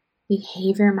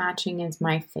 Behavior matching is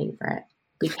my favorite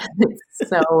because it's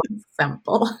so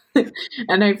simple.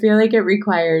 And I feel like it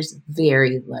requires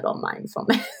very little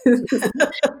mindfulness.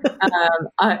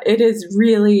 It is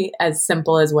really as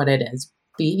simple as what it is.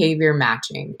 Behavior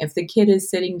matching. If the kid is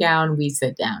sitting down, we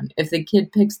sit down. If the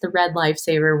kid picks the red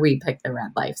lifesaver, we pick the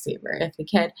red lifesaver.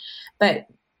 But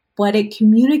what it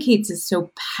communicates is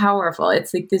so powerful.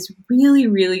 It's like this really,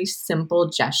 really simple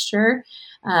gesture.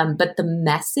 But the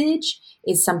message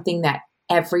is something that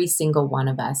every single one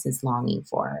of us is longing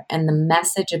for. And the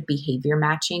message of behavior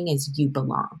matching is you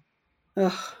belong.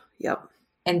 Yep.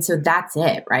 And so that's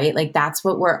it, right? Like that's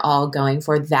what we're all going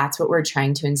for. That's what we're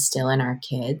trying to instill in our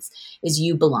kids is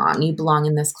you belong. You belong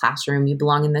in this classroom. You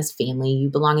belong in this family. You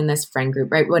belong in this friend group,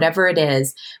 right? Whatever it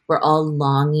is, we're all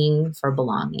longing for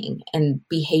belonging. And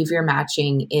behavior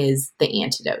matching is the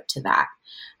antidote to that.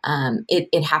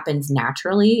 It happens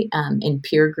naturally in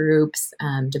peer groups,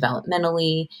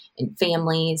 developmentally, in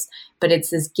families, but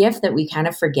it's this gift that we kind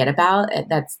of forget about.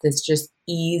 That's this just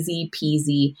easy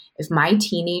peasy. If my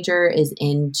teenager is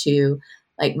into,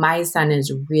 like my son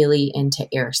is really into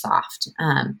airsoft.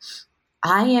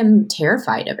 I am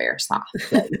terrified of airsoft.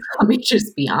 Let me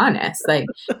just be honest, like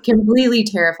completely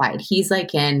terrified. He's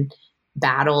like in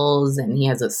battles and he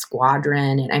has a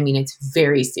squadron. And I mean, it's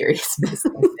very serious business.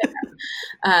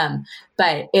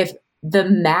 But if the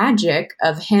magic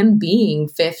of him being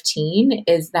 15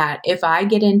 is that if I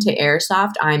get into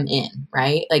airsoft, I'm in,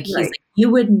 right? Like he's like, you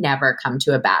would never come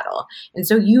to a battle. And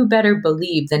so you better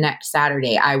believe the next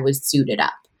Saturday I was suited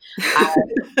up. I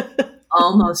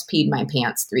almost peed my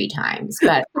pants 3 times,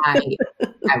 but I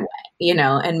went,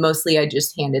 and mostly I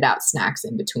just handed out snacks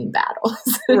in between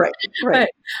battles.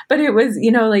 Right. But it was,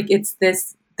 like it's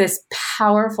this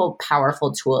powerful,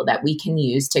 powerful tool that we can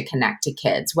use to connect to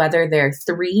kids, whether they're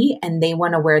 3 and they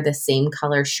want to wear the same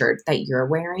color shirt that you're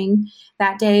wearing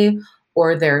that day,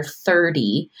 or they're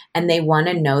 30 and they want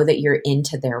to know that you're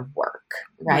into their work,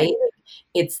 right?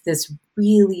 It's this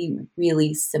really,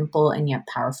 really simple and yet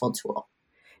powerful tool.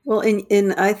 Well,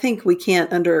 and I think we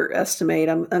can't underestimate.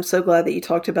 I'm so glad that you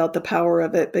talked about the power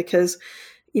of it because,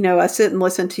 I sit and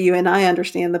listen to you and I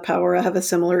understand the power. I have a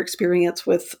similar experience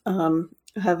with, I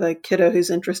have a kiddo who's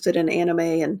interested in anime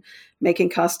and making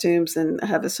costumes, and I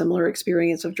have a similar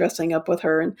experience of dressing up with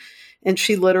her. And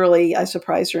she literally, I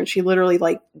surprised her and she literally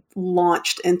like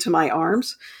launched into my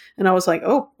arms. And I was like,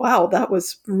 oh, wow, that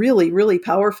was really, really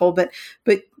powerful. But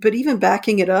even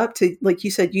backing it up to, like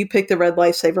you said, you picked the red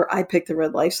lifesaver, I picked the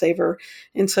red lifesaver.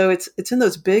 And so it's in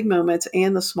those big moments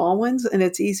and the small ones. And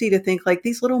it's easy to think like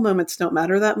these little moments don't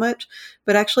matter that much.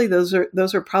 But actually those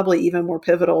are probably even more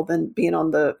pivotal than being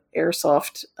on the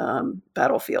airsoft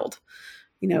battlefield,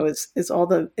 is all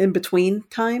the in-between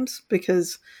times,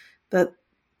 because that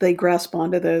they grasp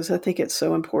onto those. I think it's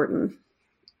so important.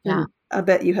 Yeah. And I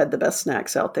bet you had the best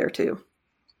snacks out there too.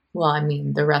 Well, I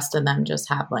mean, the rest of them just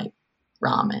have like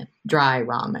ramen, dry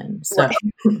ramen. So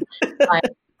right.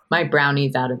 my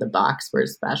brownies out of the box were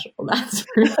special. That's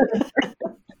for sure.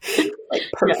 Like,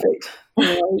 perfect.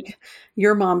 Yeah. Like,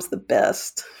 your mom's the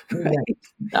best. Right? Yeah,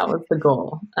 that was the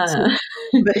goal.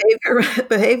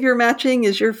 Behavior matching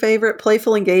is your favorite.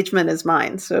 Playful engagement is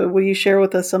mine. So will you share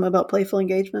with us some about playful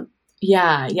engagement?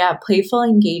 Yeah. Playful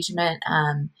engagement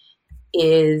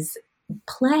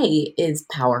play is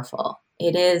powerful.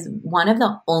 It is one of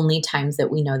the only times that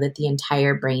we know that the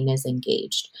entire brain is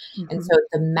engaged. Mm-hmm. And so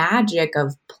the magic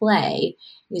of play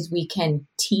is we can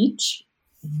teach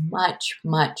much,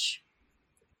 much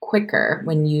quicker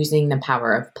when using the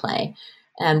power of play.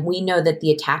 We know that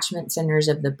the attachment centers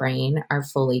of the brain are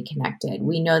fully connected.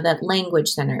 We know that language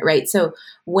center, right? So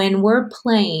when we're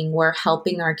playing, we're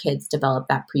helping our kids develop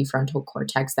that prefrontal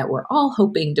cortex that we're all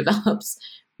hoping develops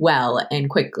well and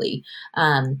quickly.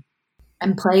 And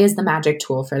play is the magic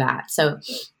tool for that. So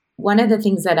one of the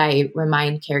things that I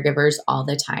remind caregivers all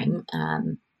the time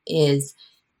is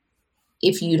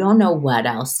if you don't know what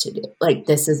else to do, like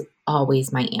this is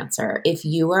always my answer. If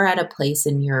you are at a place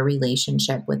in your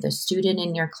relationship with a student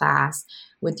in your class,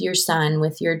 with your son,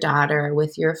 with your daughter,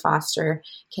 with your foster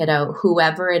kiddo,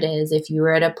 whoever it is, if you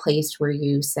are at a place where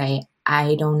you say,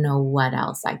 I don't know what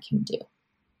else I can do.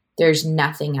 There's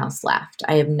nothing else left.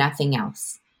 I have nothing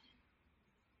else.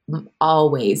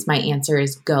 Always my answer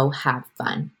is go have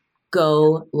fun.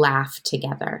 Go laugh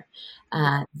together.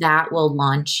 That will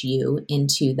launch you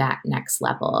into that next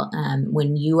level.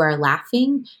 When you are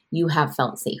laughing, you have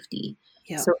felt safety.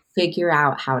 Yeah. So figure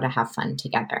out how to have fun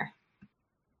together.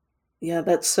 Yeah,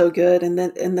 that's so good. And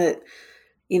that,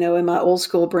 in my old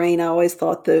school brain, I always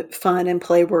thought that fun and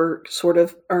play were sort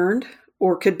of earned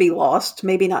or could be lost.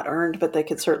 Maybe not earned, but they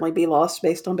could certainly be lost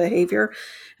based on behavior.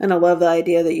 And I love the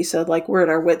idea that you said, like, we're at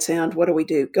our wit's end. What do we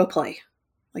do? Go play.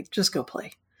 Like, just go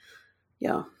play.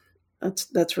 Yeah.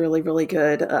 That's really, really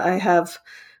good. I have,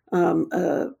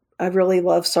 I really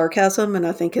love sarcasm, and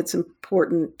I think it's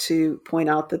important to point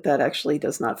out that actually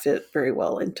does not fit very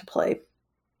well into play.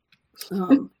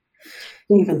 Even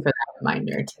for that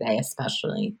reminder today,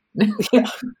 especially.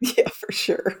 yeah, for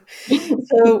sure.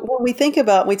 So when we think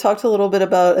about, we talked a little bit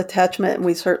about attachment, and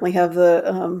we certainly have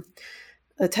the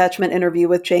attachment interview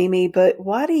with Jamie, but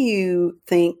why do you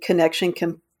think connection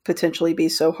can potentially be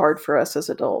so hard for us as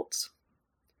adults?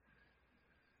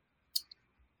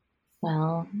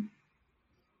 Well,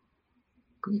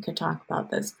 we could talk about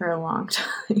this for a long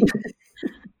time.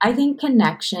 I think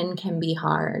connection can be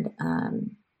hard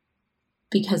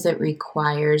because it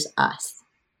requires us.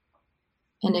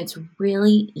 And it's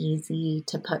really easy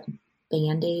to put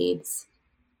Band-Aids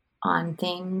on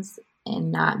things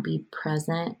and not be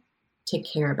present to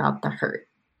care about the hurt.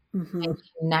 Mm-hmm. And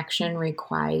connection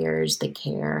requires the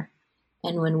care.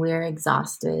 And when we're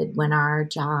exhausted, when our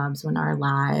jobs, when our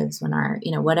lives, when our,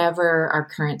 whatever our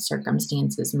current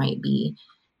circumstances might be,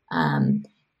 and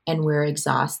we're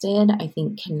exhausted, I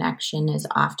think connection is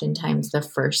oftentimes the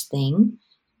first thing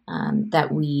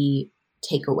that we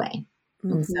take away.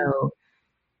 Mm-hmm. And so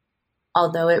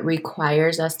although it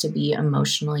requires us to be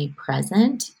emotionally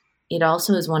present, it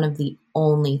also is one of the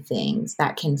only things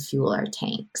that can fuel our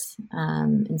tanks.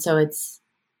 And so it's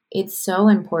so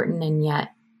important, and yet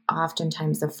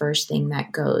oftentimes the first thing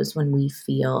that goes when we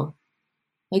feel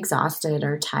exhausted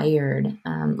or tired.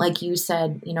 Like you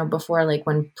said, before, like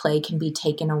when play can be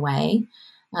taken away.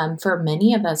 For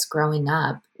many of us growing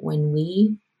up, when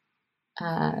we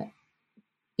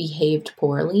behaved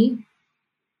poorly,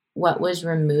 what was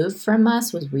removed from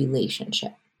us was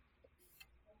relationship.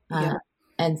 Yeah.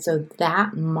 And so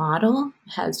that model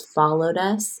has followed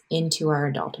us into our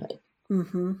adulthood.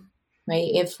 Mm-hmm. Right?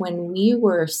 If when we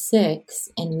were 6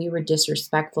 and we were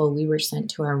disrespectful, we were sent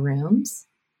to our rooms,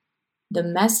 the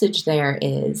message there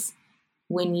is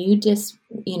when you disobey,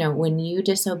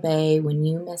 when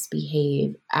you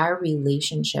misbehave, our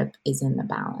relationship is in the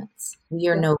balance. We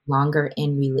are no longer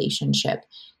in relationship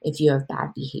if you have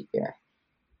bad behavior.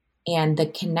 And the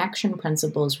connection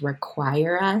principles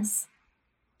require us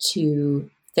to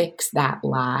fix that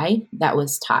lie that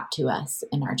was taught to us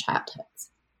in our childhoods.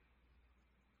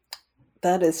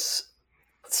 That is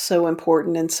so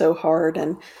important and so hard.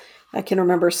 And I can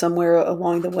remember somewhere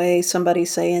along the way somebody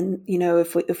saying,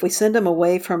 if we send them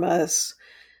away from us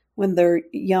when they're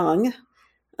young,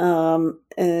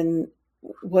 and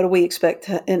what do we expect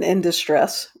in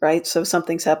distress, right? So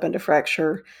something's happened to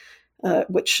fracture,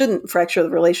 which shouldn't fracture the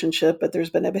relationship, but there's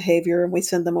been a behavior and we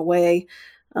send them away.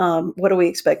 What do we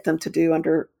expect them to do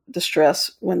under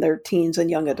distress when they're teens and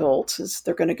young adults? Is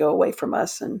they're going to go away from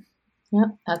us. And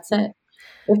yep, that's it.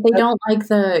 If they don't like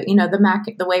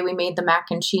the way we made the mac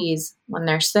and cheese when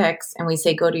they're 6 and we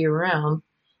say, go to your room,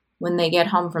 when they get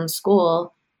home from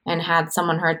school and had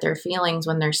someone hurt their feelings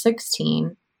when they're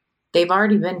 16, they've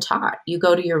already been taught, you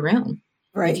go to your room.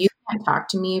 Right. If you can't talk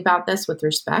to me about this with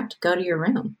respect, go to your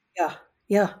room. Yeah.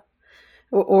 Yeah.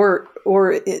 Or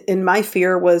in my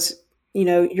fear was,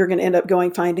 you're going to end up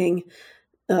finding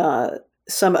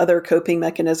some other coping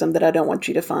mechanism that I don't want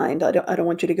you to find. I don't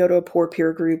want you to go to a poor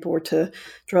peer group or to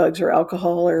drugs or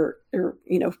alcohol or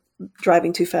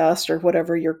driving too fast or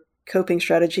whatever your coping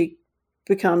strategy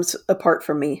becomes apart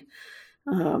from me.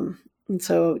 And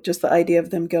so just the idea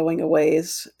of them going away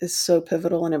is so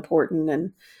pivotal and important.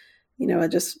 And, I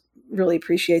just really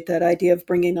appreciate that idea of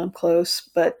bringing them close,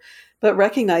 but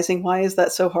recognizing why is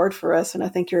that so hard for us? And I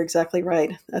think you're exactly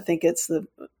right. I think it's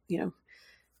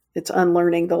it's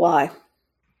unlearning the lie.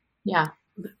 Yeah.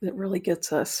 That really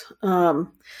gets us.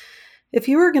 If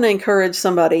you were going to encourage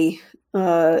somebody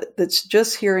that's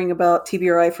just hearing about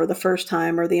TBRI for the first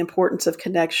time or the importance of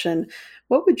connection,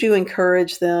 what would you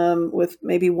encourage them with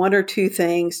maybe 1 or 2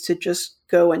 things to just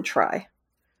go and try?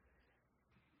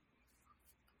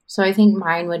 So I think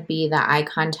mine would be the eye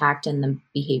contact and the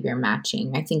behavior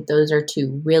matching. I think those are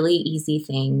 2 really easy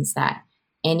things that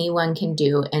anyone can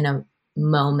do in a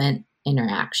moment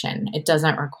interaction. It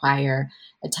doesn't require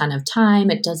a ton of time.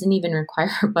 It doesn't even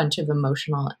require a bunch of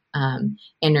emotional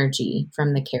energy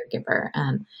from the caregiver.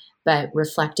 But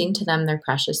reflecting to them their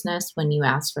preciousness when you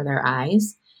ask for their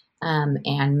eyes,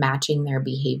 and matching their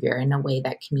behavior in a way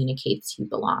that communicates you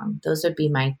belong. Those would be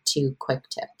my 2 quick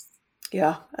tips.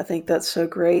 Yeah, I think that's so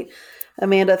great.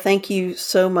 Amanda, thank you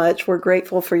so much. We're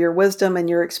grateful for your wisdom and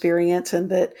your experience and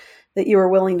that you are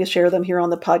willing to share them here on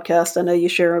the podcast. I know you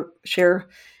share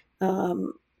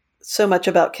so much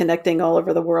about connecting all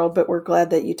over the world, but we're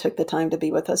glad that you took the time to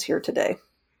be with us here today.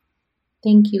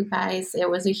 Thank you, guys. It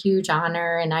was a huge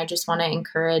honor. And I just want to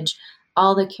encourage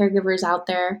all the caregivers out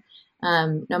there,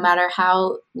 no matter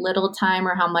how little time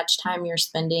or how much time you're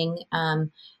spending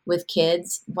with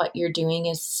kids, what you're doing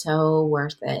is so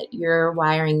worth it. You're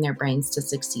wiring their brains to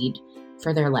succeed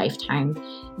for their lifetime.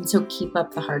 And so keep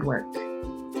up the hard work.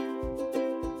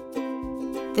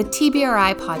 The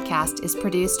TBRI podcast is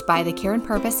produced by the Care and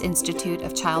Purpose Institute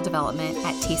of Child Development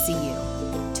at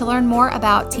TCU. To learn more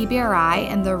about TBRI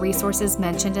and the resources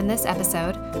mentioned in this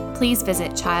episode, please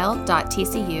visit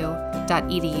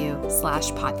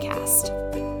child.tcu.edu/podcast.